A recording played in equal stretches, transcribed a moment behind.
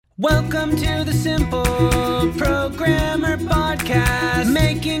Welcome to the Simple Programmer Podcast,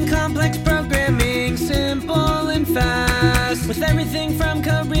 making complex programming simple and fast, with everything from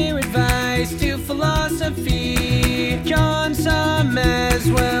career advice to philosophy. John Summers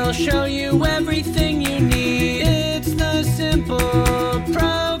will show you everything you need. It's the Simple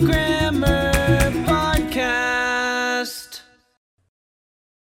Programmer Podcast.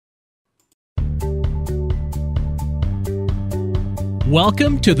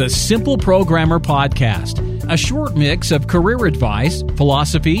 Welcome to the Simple Programmer Podcast, a short mix of career advice,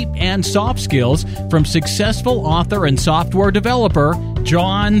 philosophy, and soft skills from successful author and software developer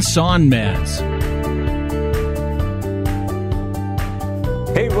John Sonmez.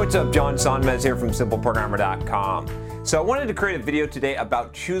 Hey, what's up? John Sonmez here from SimpleProgrammer.com. So I wanted to create a video today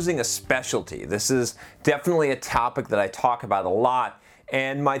about choosing a specialty. This is definitely a topic that I talk about a lot.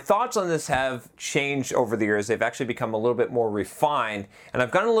 And my thoughts on this have changed over the years. They've actually become a little bit more refined, and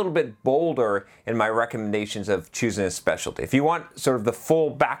I've gotten a little bit bolder in my recommendations of choosing a specialty. If you want sort of the full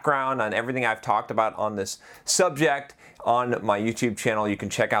background on everything I've talked about on this subject on my YouTube channel, you can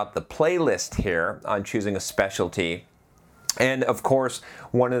check out the playlist here on choosing a specialty. And of course,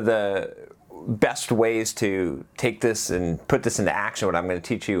 one of the best ways to take this and put this into action, what I'm going to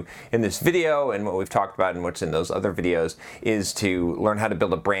teach you in this video and what we've talked about and what's in those other videos, is to learn how to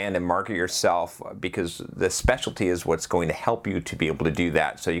build a brand and market yourself, because the specialty is what's going to help you to be able to do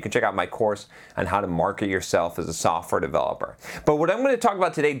that. So you can check out my course on how to market yourself as a software developer. But what I'm going to talk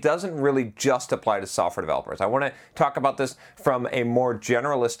about today doesn't really just apply to software developers. I want to talk about this from a more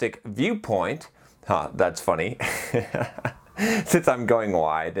generalistic viewpoint. That's funny. Since I'm going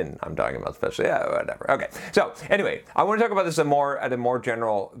wide and I'm talking about specialty, yeah, whatever. Okay, so anyway, I want to talk about this at a more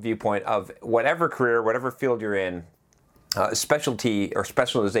general viewpoint of whatever career, whatever field you're in. Specialty or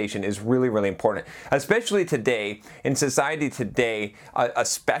specialization is really, really important, especially today. In society today, a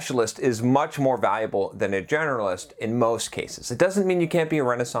specialist is much more valuable than a generalist in most cases. It doesn't mean you can't be a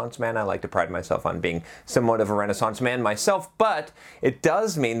Renaissance man. I like to pride myself on being somewhat of a Renaissance man myself, but it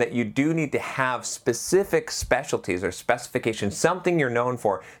does mean that you do need to have specific specialties or specifications, something you're known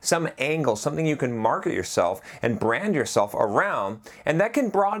for, some angle, something you can market yourself and brand yourself around, and that can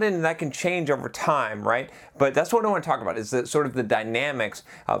broaden and that can change over time, right? But that's what I want to talk about, is the sort of the dynamics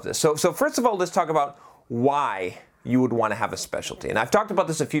of this. So first of all, let's talk about why you would want to have a specialty. And I've talked about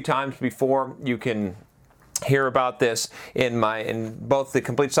this a few times before. You can hear about this in both the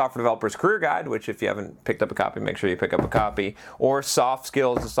Complete Software Developer's Career Guide, which if you haven't picked up a copy, make sure you pick up a copy, or Soft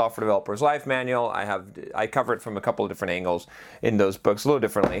Skills, the Software Developer's Life Manual. I cover it from a couple of different angles in those books, a little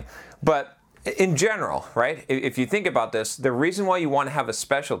differently. But in general, right, if you think about this, the reason why you want to have a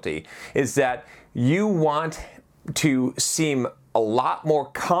specialty is that you want to seem a lot more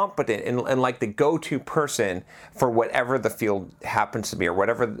competent and like the go-to person for whatever the field happens to be or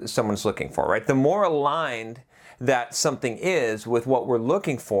whatever someone's looking for, right? The more aligned that something is with what we're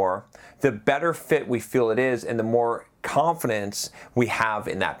looking for, the better fit we feel it is, and the more confidence we have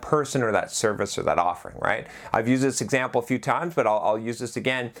in that person or that service or that offering, right? I've used this example a few times, but I'll use this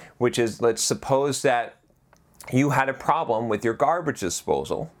again, which is, let's suppose that you had a problem with your garbage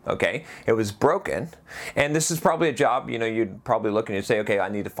disposal, okay? It was broken, and this is probably a job, you'd probably look and you'd say, okay, I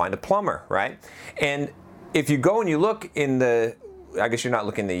need to find a plumber, right? And if you go and you look in I guess you're not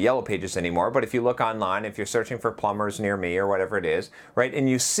looking in the yellow pages anymore, but if you look online, if you're searching for plumbers near me or whatever it is, right, and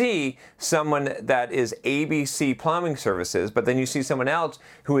you see someone that is ABC Plumbing Services, but then you see someone else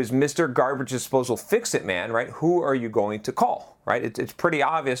who is Mr. Garbage Disposal Fix-It Man, right, who are you going to call, right? It's pretty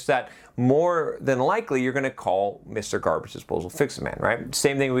obvious that more than likely you're going to call Mr. Garbage Disposal Fix-It Man, right?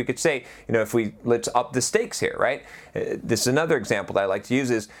 Same thing we could say, let's up the stakes here, right? This is another example that I like to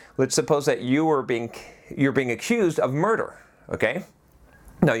use is, let's suppose that you're being accused of murder. Okay?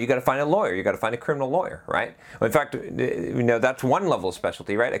 No, you got to find a lawyer. You got to find a criminal lawyer, right? Well, in fact, that's one level of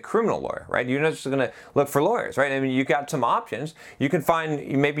specialty, right? A criminal lawyer, right? You're not just going to look for lawyers, right? I mean, you got some options. You can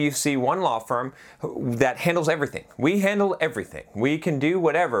find, maybe you see one law firm that handles everything. We handle everything. We can do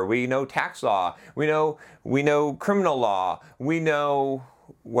whatever. We know tax law. We know criminal law. We know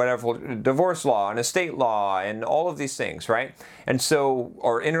whatever, divorce law and estate law and all of these things, right? And so,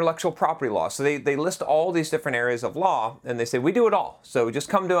 or intellectual property law. So they list all these different areas of law, and they say, we do it all. So just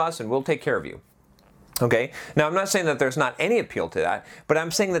come to us and we'll take care of you. Okay? Now, I'm not saying that there's not any appeal to that, but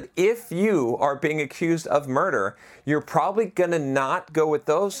I'm saying that if you are being accused of murder, you're probably going to not go with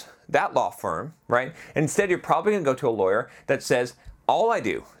that law firm, right? Instead, you're probably going to go to a lawyer that says, all I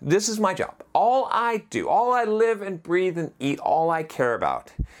do, this is my job, all I do, all I live and breathe and eat, all I care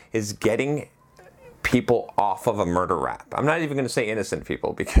about is getting people off of a murder rap. I'm not even going to say innocent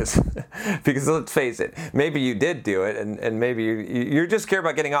people because let's face it, maybe you did do it and maybe you're just care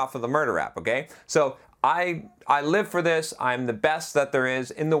about getting off of the murder rap, okay? So I live for this. I'm the best that there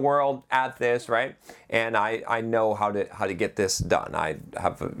is in the world at this, right? And I know how to get this done. I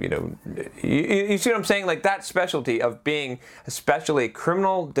have, you see what I'm saying? Like that specialty of being especially a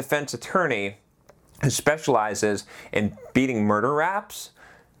criminal defense attorney who specializes in beating murder raps.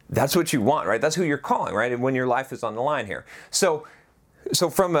 That's what you want, right? That's who you're calling, right? And when your life is on the line here. So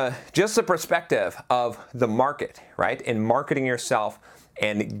from just the perspective of the market, right? In marketing yourself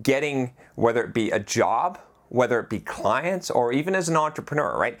and getting, whether it be a job, whether it be clients, or even as an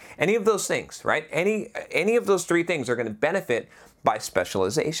entrepreneur, right? Any of those things, right? Any of those three things are going to benefit by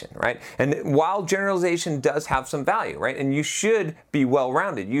specialization, right? And while generalization does have some value, right? And you should be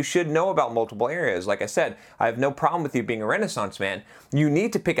well-rounded. You should know about multiple areas. Like I said, I have no problem with you being a Renaissance man. You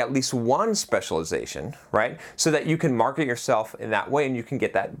need to pick at least one specialization, right? So that you can market yourself in that way and you can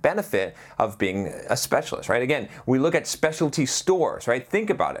get that benefit of being a specialist, right? Again, we look at specialty stores, right?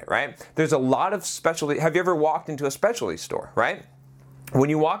 Think about it, right? There's a lot of specialty. Have you ever walked into a specialty store, right? When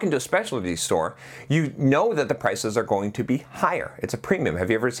you walk into a specialty store, you know that the prices are going to be higher. It's a premium. Have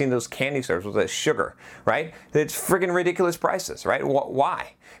you ever seen those candy stores with the sugar, right? It's friggin' ridiculous prices, right?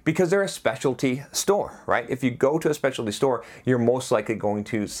 Why? Because they're a specialty store, right? If you go to a specialty store, you're most likely going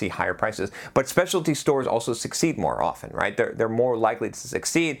to see higher prices. But specialty stores also succeed more often, right? They're more likely to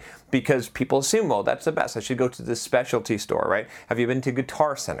succeed because people assume, well, that's the best. I should go to this specialty store, right? Have you been to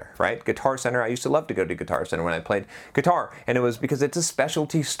Guitar Center, right? Guitar Center, I used to love to go to Guitar Center when I played guitar. And it was because it's a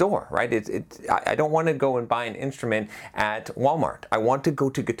specialty store, right? I don't want to go and buy an instrument at Walmart. I want to go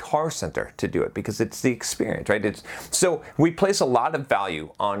to Guitar Center to do it because it's the experience, right? So we place a lot of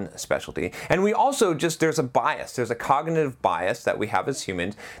value on specialty. And we also there's a bias, there's a cognitive bias that we have as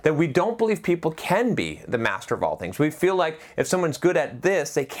humans that we don't believe people can be the master of all things. We feel like if someone's good at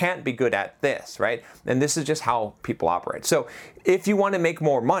this, they can't be good at this, right? And this is just how people operate. So if you want to make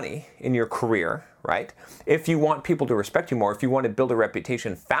more money in your career, right? If you want people to respect you more, if you want to build a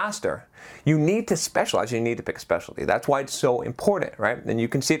reputation faster, you need to specialize, you need to pick a specialty. That's why it's so important, right? And you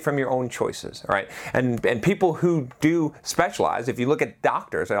can see it from your own choices, right? And people who do specialize, if you look at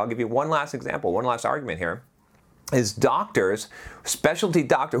doctors, and I'll give you one last example, one last argument here, is doctors, specialty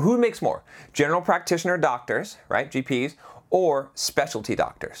doctor, who makes more? General practitioner doctors, right? GPs, or specialty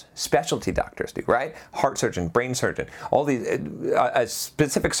doctors. Specialty doctors do, right? Heart surgeon, brain surgeon, all these, a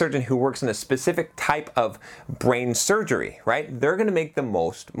specific surgeon who works in a specific type of brain surgery, right? They're gonna make the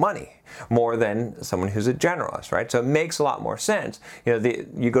most money, more than someone who's a generalist, right? So it makes a lot more sense.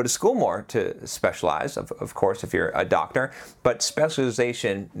 You go to school more to specialize, of course, if you're a doctor, but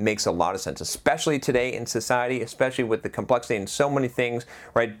specialization makes a lot of sense, especially today in society, especially with the complexity in so many things,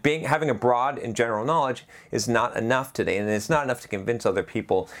 right? Having a broad and general knowledge is not enough today, and it's not enough to convince other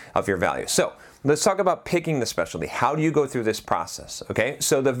people of your value. So let's talk about picking the specialty. How do you go through this process, okay?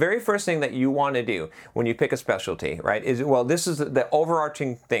 So the very first thing that you want to do when you pick a specialty, right, is, well, this is the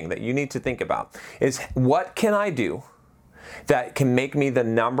overarching thing that you need to think about, is what can I do that can make me the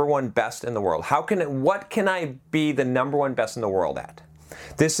number one best in the world? What can I be the number one best in the world at?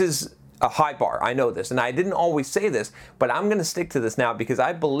 This is a high bar. I know this, and I didn't always say this, but I'm going to stick to this now because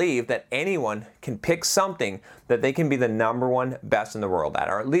I believe that anyone can pick something that they can be the number one best in the world at,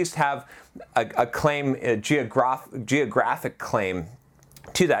 or at least have a claim, a geographic claim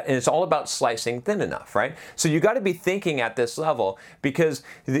to that. And it's all about slicing thin enough, right? So you got to be thinking at this level, because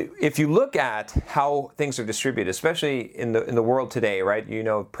if you look at how things are distributed, especially in the world today, right? You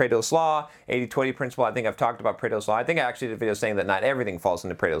know, Pareto's Law, 80-20 principle. I think I've talked about Pareto's Law. I think I actually did a video saying that not everything falls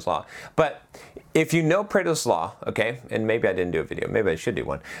into Pareto's Law. But if you know Pareto's Law, okay, and maybe I didn't do a video, maybe I should do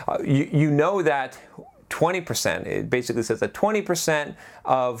one, you know that 20%, it basically says that 20%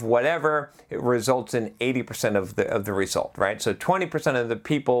 of whatever it results in 80% of the result, right? So 20% of the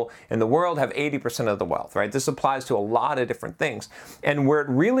people in the world have 80% of the wealth, right? This applies to a lot of different things. And where it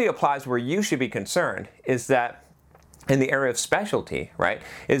really applies, where you should be concerned, is that in the area of specialty, right,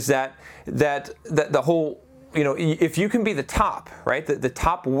 is that the whole, you know, if you can be the top, right, the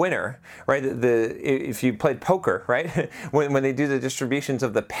top winner, right, if you played poker, right, when they do the distributions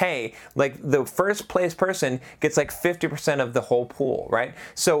of the pay, like the first place person gets like 50% of the whole pool, right?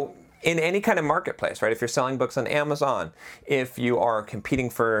 So in any kind of marketplace, right, if you're selling books on Amazon, if you are competing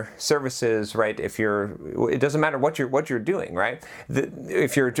for services, right, it doesn't matter what you're doing, right,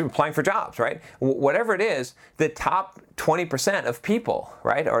 if you're applying for jobs, right, whatever it is, the top 20% of people,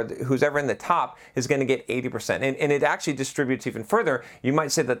 right, or who's ever in the top is going to get 80%. And it actually distributes even further. You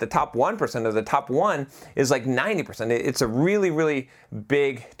might say that the top 1% or the top 1 is like 90%. It's a really, really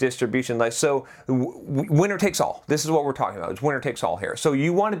big distribution. Like, so winner takes all. This is what we're talking about. It's winner takes all here. So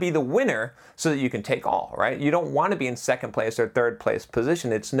you want to be the winner so that you can take all, right? You don't want to be in second place or third place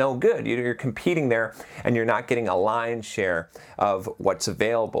position. It's no good. You're competing there and you're not getting a lion's share of what's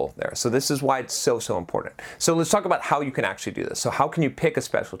available there. So this is why it's so important. So let's talk about how you can actually do this. So how can you pick a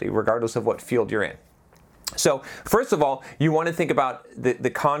specialty regardless of what field you're in? So first of all, you want to think about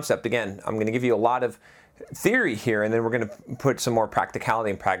the concept. Again, I'm going to give you a lot of theory here, and then we're going to put some more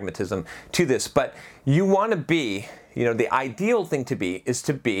practicality and pragmatism to this. But you want to be, the ideal thing to be is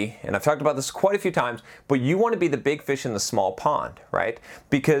to be, and I've talked about this quite a few times, but you want to be the big fish in the small pond, right?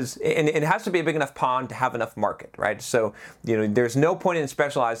 Because, and it has to be a big enough pond to have enough market, right? So, there's no point in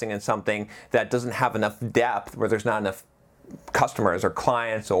specializing in something that doesn't have enough depth, where there's not enough customers or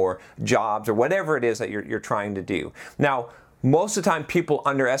clients or jobs or whatever it is that you're trying to do. Now, most of the time people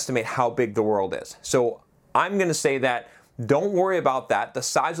underestimate how big the world is. So I'm going to say that don't worry about that. The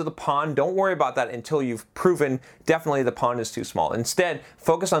size of the pond, don't worry about that until you've proven definitely the pond is too small. Instead,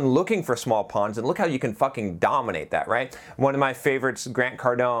 focus on looking for small ponds and look how you can fucking dominate that, right? One of my favorites, Grant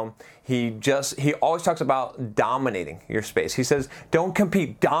Cardone, he always talks about dominating your space. He says, don't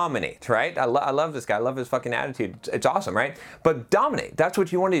compete, dominate, right? I love this guy. I love his fucking attitude. It's awesome, right? But dominate, that's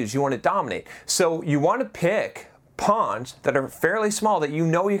what you want to do, is you want to dominate. So you want to pick ponds that are fairly small that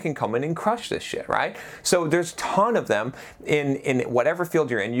you can come in and crush this shit, right? So there's a ton of them in whatever field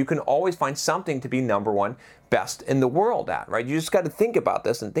you're in. You can always find something to be number one best in the world at, right? You just got to think about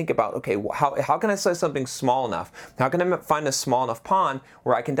this and think about, okay, how can I say something small enough? How can I find a small enough pond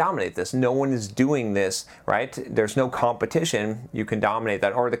where I can dominate this? No one is doing this, right? There's no competition. You can dominate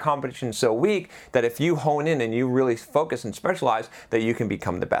that. Or the competition is so weak that if you hone in and you really focus and specialize, that you can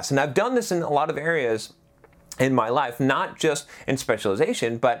become the best. And I've done this in a lot of areas in my life, not just in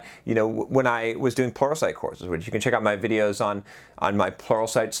specialization, but when I was doing Pluralsight courses, which you can check out my videos on my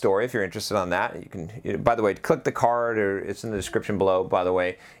Pluralsight story if you're interested on that. You can, by the way, click the card, or it's in the description below, by the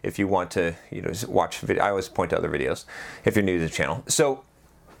way, if you want to watch video. I always point to other videos if you're new to the channel. So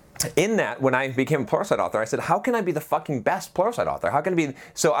in that, when I became a Pluralsight author, I said, how can I be the fucking best Pluralsight author? How can I be,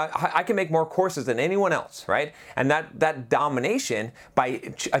 so I can make more courses than anyone else, right? And that domination,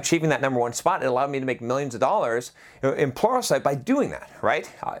 by achieving that number one spot, it allowed me to make millions of dollars in Pluralsight by doing that,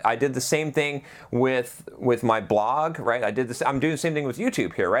 right? I did the same thing with my blog, right? I'm doing the same thing with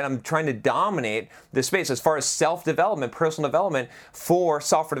YouTube here, right? I'm trying to dominate the space. As far as self-development, personal development for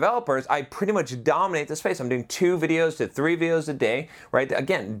software developers, I pretty much dominate the space. I'm doing 2 videos to 3 videos a day, right?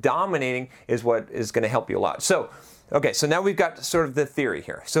 Again, dominating is what is going to help you a lot. So, okay, so now we've got sort of the theory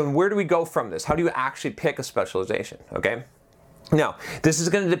here. So where do we go from this? How do you actually pick a specialization, okay? Now, this is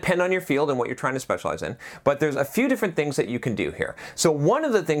going to depend on your field and what you're trying to specialize in, but there's a few different things that you can do here. So one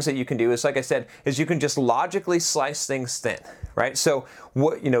of the things that you can do is, like I said, is you can just logically slice things thin, right? So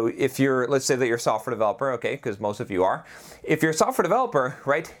what, if let's say that you're a software developer, okay, because most of you are. If you're a software developer,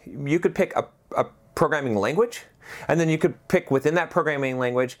 right, you could pick a programming language, and then you could pick within that programming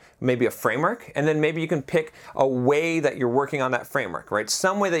language maybe a framework, and then maybe you can pick a way that you're working on that framework, right?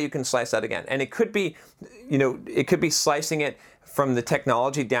 Some way that you can slice that again. And it could be, it could be slicing it from the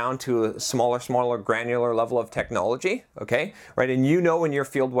technology down to a smaller granular level of technology, okay, right? And in your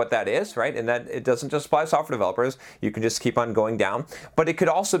field what that is, right? And that it doesn't just apply to software developers. You can just keep on going down. But it could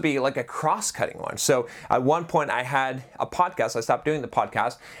also be like a cross-cutting one. So at one point I had a podcast. I stopped doing the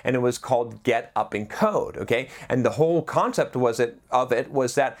podcast, and it was called Get Up and Code, okay? And the whole concept was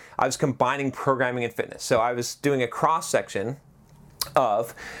that I was combining programming and fitness. So I was doing a cross-section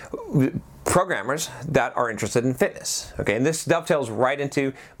of programmers that are interested in fitness. Okay, and this dovetails right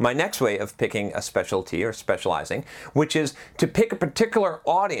into my next way of picking a specialty or specializing, which is to pick a particular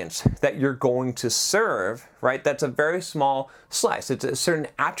audience that you're going to serve, right? That's a very small slice. It's certain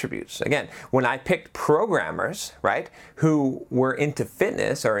attributes. Again, when I picked programmers, right, who were into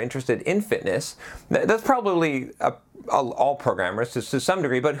fitness or interested in fitness, that's probably all programmers to some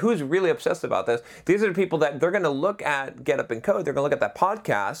degree, but who's really obsessed about this? These are the people that they're going to look at Get Up and Code. They're going to look at that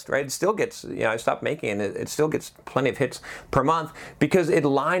podcast, right? It still gets, I stopped making it. It still gets plenty of hits per month because it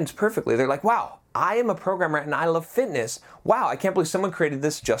aligns perfectly. They're like, wow, I am a programmer and I love fitness. Wow, I can't believe someone created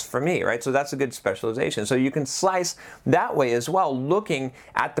this just for me, right? So that's a good specialization. So you can slice that way as well, looking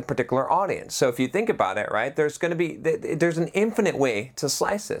at the particular audience. So if you think about it, right, there's an infinite way to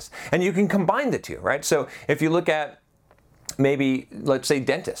slice this. And you can combine the two, right? So if you look at maybe, let's say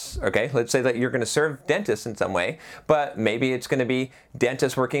dentists, okay? Let's say that you're going to serve dentists in some way, but maybe it's going to be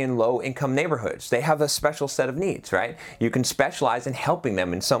dentists working in low-income neighborhoods. They have a special set of needs, right? You can specialize in helping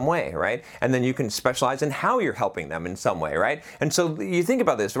them in some way, right? And then you can specialize in how you're helping them in some way, right? And so you think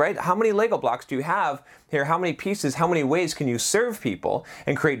about this, right? How many Lego blocks do you have here? How many pieces, how many ways can you serve people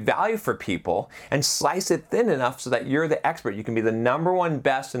and create value for people and slice it thin enough so that you're the expert? You can be the number one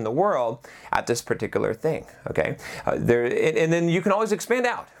best in the world at this particular thing, okay? And then you can always expand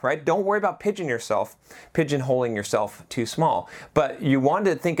out, right? Don't worry about pigeonholing yourself too small. But you want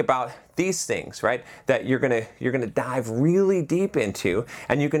to think about these things, right? That you're gonna dive really deep into,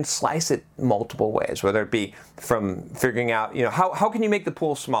 and you can slice it multiple ways, whether it be from figuring out, how can you make the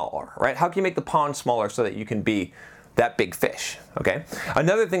pool smaller, right? How can you make the pond smaller so that you can be that big fish, okay?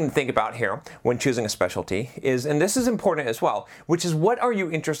 Another thing to think about here when choosing a specialty is, and this is important as well, which is what are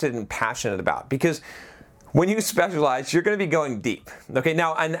you interested and passionate about? Because when you specialize, you're going to be going deep. Okay,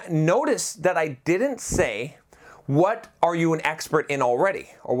 now, and notice that I didn't say, what are you an expert in already?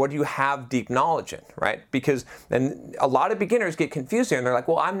 Or what do you have deep knowledge in, right? Because then a lot of beginners get confused here and they're like,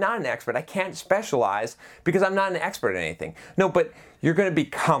 well, I'm not an expert. I can't specialize because I'm not an expert in anything. No, but you're going to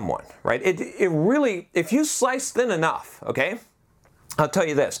become one, right? It really, if you slice thin enough, okay? I'll tell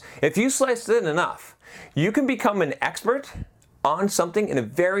you this. If you slice thin enough, you can become an expert on something in a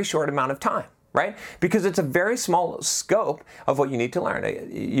very short amount of time. Right? Because it's a very small scope of what you need to learn.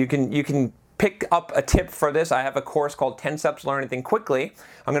 You can pick up a tip for this. I have a course called 10 Steps to Learn Anything Quickly.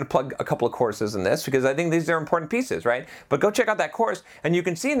 I'm going to plug a couple of courses in this because I think these are important pieces, right? But go check out that course, and you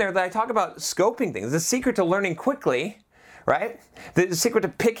can see in there that I talk about scoping things. The secret to learning quickly, right? The secret to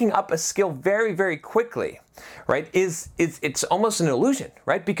picking up a skill very, very quickly, right, is it's almost an illusion,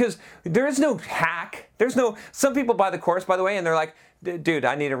 right? Because there is no hack. Some people buy the course, by the way, and they're like, dude,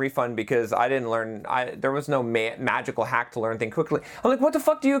 I need a refund because I didn't learn, there was no magical hack to learn things quickly. I'm like, what the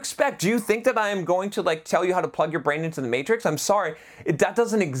fuck do you expect? Do you think that I am going to tell you how to plug your brain into the matrix? I'm sorry, that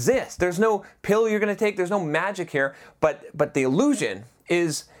doesn't exist. There's no pill you're gonna take, there's no magic here, but the illusion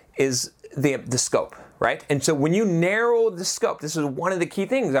is the scope, right? And so when you narrow the scope, this is one of the key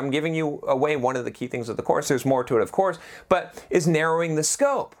things. I'm giving you away one of the key things of the course. There's more to it, of course, but is narrowing the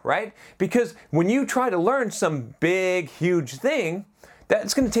scope, right? Because when you try to learn some big, huge thing,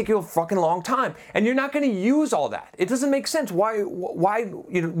 that's going to take you a fucking long time, and you're not going to use all that. It doesn't make sense. Why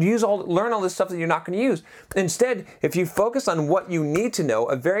learn all this stuff that you're not going to use? Instead, if you focus on what you need to know,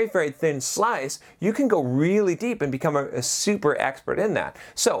 a very, very thin slice, you can go really deep and become a super expert in that.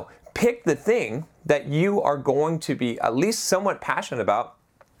 So pick the thing that you are going to be at least somewhat passionate about,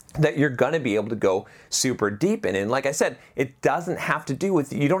 that you're going to be able to go super deep in. And like I said, it doesn't have to do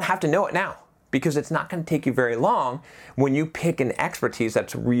with, you don't have to know it now, because it's not going to take you very long when you pick an expertise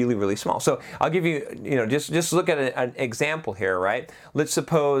that's really, really small. So I'll give you, just look at an example here, right? Let's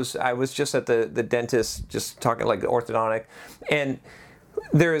suppose I was just at the dentist, just talking like orthodontic, and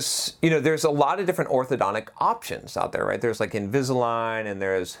there's a lot of different orthodontic options out there, right? There's like Invisalign, and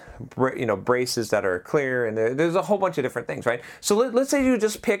there's braces that are clear, and there's a whole bunch of different things, right? So let's say you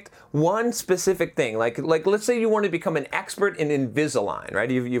just picked one specific thing, like let's say you want to become an expert in Invisalign,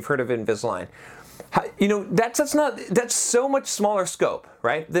 right? You've heard of Invisalign. That's so much smaller scope,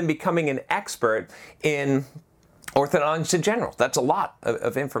 right, than becoming an expert in orthodontics in general. That's a lot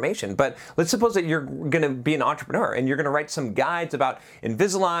of information. But let's suppose that you're going to be an entrepreneur and you're going to write some guides about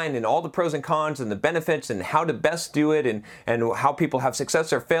Invisalign and all the pros and cons and the benefits and how to best do it, and how people have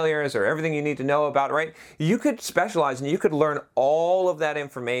success or failures or everything you need to know about, right? You could specialize and you could learn all of that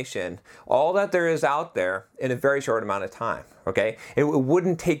information, all that there is out there, in a very short amount of time. Okay, it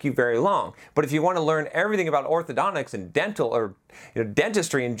wouldn't take you very long. But if you want to learn everything about orthodontics and dental or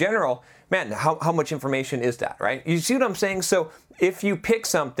dentistry in general, man, how much information is that, right? You see what I'm saying? So if you pick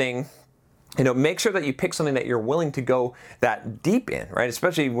something, make sure that you pick something that you're willing to go that deep in, right?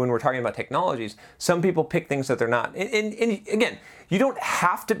 Especially when we're talking about technologies. Some people pick things that they're not. And again, you don't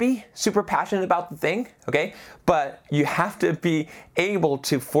have to be super passionate about the thing, okay? But you have to be able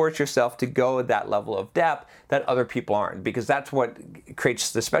to force yourself to go at that level of depth that other people aren't, because that's what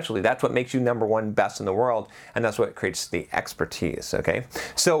creates the specialty. That's what makes you number one best in the world, and that's what creates the expertise, okay?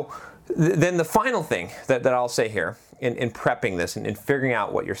 So then the final thing that I'll say here in prepping this and in figuring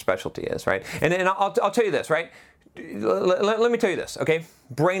out what your specialty is, right? And I'll tell you this, right? Let me tell you this, okay?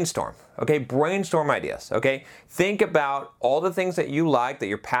 brainstorm, okay? Brainstorm ideas, okay? Think about all the things that you like, that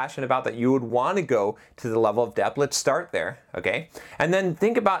you're passionate about, that you would want to go to the level of depth. Let's start there, okay? And then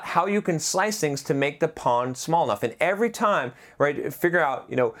think about how you can slice things to make the pond small enough. And every time, right, figure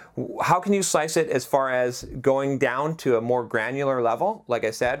out, how can you slice it as far as going down to a more granular level, like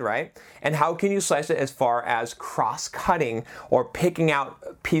I said, right? And how can you slice it as far as cross-cutting or picking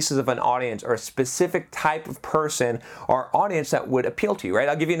out pieces of an audience or a specific type of person or audience that would appeal to you, right?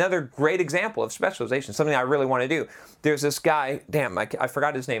 I'll give you another great example of specialization, something I really want to do. There's this guy, I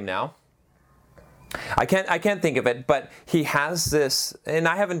forgot his name now. I can't think of it, but he has this, and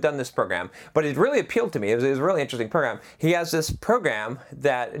I haven't done this program, but it really appealed to me. It was a really interesting program. He has this program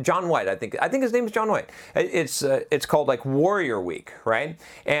that John White, I think his name is John White. It's called like Warrior Week, right?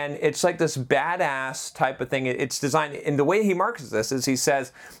 And it's like this badass type of thing. It's designed, and the way he markets this is he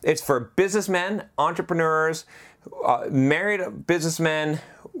says it's for businessmen, entrepreneurs, married businessmen,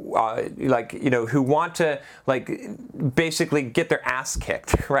 who want to basically get their ass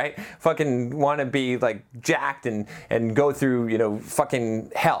kicked, right? Fucking want to be like jacked and go through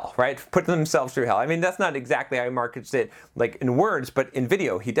fucking hell, right? Put themselves through hell. I mean, that's not exactly how he markets it like in words, but in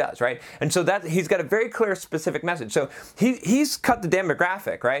video he does, right? And so that he's got a very clear, specific message. So he's cut the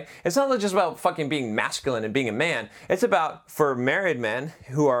demographic, right? It's not just about fucking being masculine and being a man. It's about for married men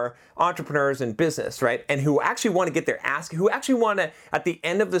who are entrepreneurs in business, right? And who actually want to get their ass, who actually want to, at the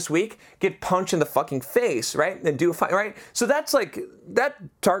end of this week, get punched in the fucking face, right? And do a fight, right? So that's like,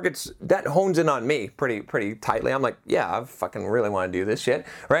 that hones in on me pretty tightly. I'm like, yeah, I fucking really want to do this shit,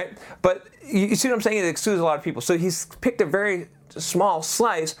 right? But you see what I'm saying? It excludes a lot of people. So he's picked a very small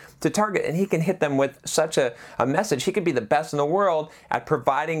slice to target, and he can hit them with such a message. He could be the best in the world at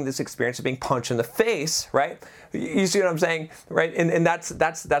providing this experience of being punched in the face, right? You see what I'm saying, right? And that's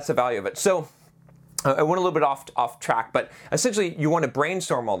the value of it. So I went a little bit off track, but essentially you want to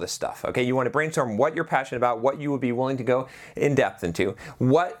brainstorm all this stuff, okay? You want to brainstorm what you're passionate about, what you would be willing to go in depth into,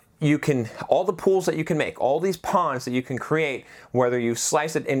 all the pools that you can make, all these ponds that you can create, whether you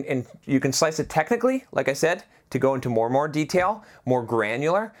slice it, and you can slice it technically, like I said, to go into more and more detail, more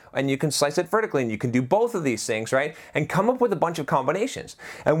granular, and you can slice it vertically, and you can do both of these things, right? And come up with a bunch of combinations.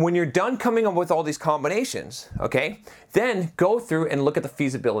 And when you're done coming up with all these combinations, okay, then go through and look at the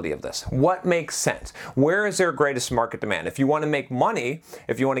feasibility of this. What makes sense? Where is there greatest market demand? If you want to make money,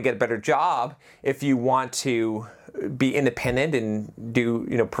 if you want to get a better job, if you want to be independent and do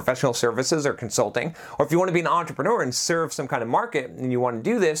professional services or consulting, or if you want to be an entrepreneur and serve some kind of market and you want to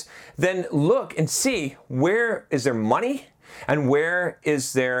do this, then look and see where is there money and where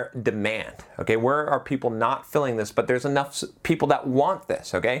is there demand, okay? Where are people not filling this, but there's enough people that want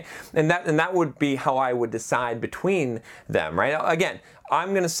this, okay? And that would be how I would decide between them, right? Again,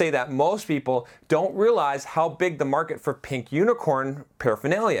 I'm going to say that most people don't realize how big the market for pink unicorn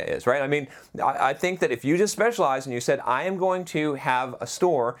paraphernalia is, right? I mean, I think that if you just specialize and you said, I am going to have a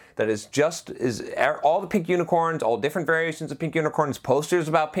store that is all the pink unicorns, all different variations of pink unicorns, posters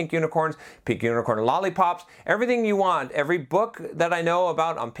about pink unicorns, pink unicorn lollipops, everything you want, every book that I know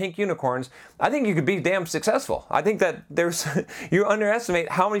about on pink unicorns, I think you could be damn successful. I think that you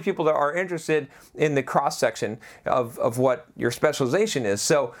underestimate how many people that are interested in the cross section of what your specialization is.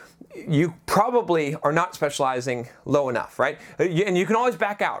 So you probably are not specializing low enough, right? And you can always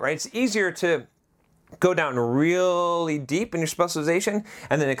back out, right? It's easier to go down really deep in your specialization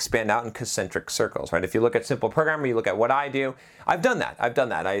and then expand out in concentric circles, right? If you look at Simple Programmer, you look at what I do, I've done that.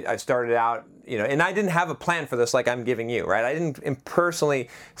 I started out, and I didn't have a plan for this like I'm giving you, right? I didn't personally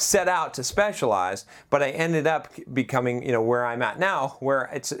set out to specialize, but I ended up becoming, where I'm at now, where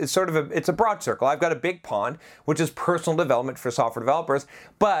it's sort of it's a broad circle. I've got a big pond, which is personal development for software developers,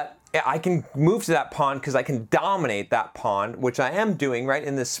 but I can move to that pond because I can dominate that pond, which I am doing right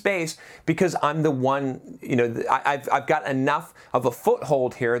in this space because I'm the one, I've got enough of a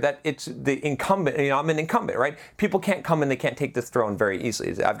foothold here that it's the incumbent, I'm an incumbent, right? People can't come and they can't take this throne very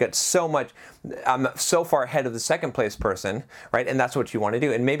easily. I've got I'm so far ahead of the second place person, right? And that's what you want to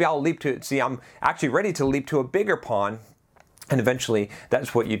do. And maybe I'll I'm actually ready to leap to a bigger pond. And eventually,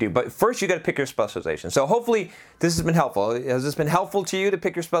 that's what you do. But first, you got to pick your specialization. So hopefully, this has been helpful. Has this been helpful to you to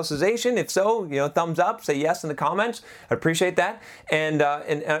pick your specialization? If so, thumbs up, say yes in the comments. I appreciate that. And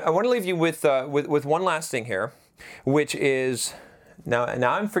I want to leave you with one last thing here, which is now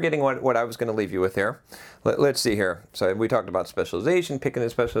I'm forgetting what I was going to leave you with here. Let's see here. So we talked about specialization, picking the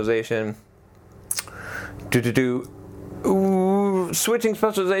specialization. Switching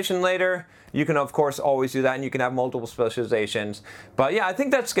specialization later. You can, of course, always do that, and you can have multiple specializations. But yeah, I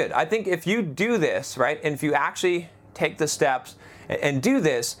think that's good. I think if you do this, right, and if you actually take the steps and do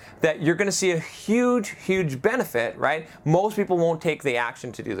this, that you're going to see a huge benefit, right? Most people won't take the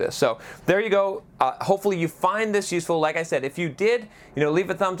action to do this. So there you go. Hopefully you find this useful. Like I said, if you did, leave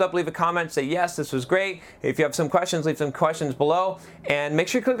a thumbs up, leave a comment, say yes, this was great. If you have some questions, leave some questions below, and make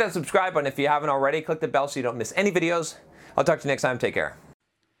sure you click that subscribe button if you haven't already. Click the bell so you don't miss any videos. I'll talk to you next time. Take care.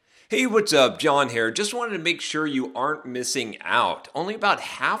 Hey, what's up? John here. Just wanted to make sure you aren't missing out. Only about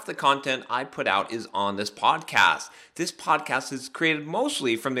half the content I put out is on this podcast. This podcast is created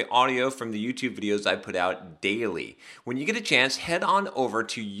mostly from the audio from the YouTube videos I put out daily. When you get a chance, head on over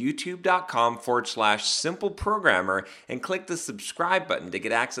to youtube.com/simpleprogrammer and click the subscribe button to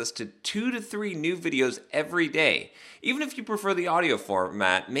get access to 2 to 3 new videos every day. Even if you prefer the audio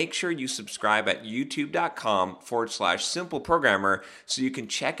format, make sure you subscribe at youtube.com/simpleprogrammer so you can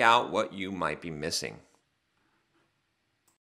check out what you might be missing.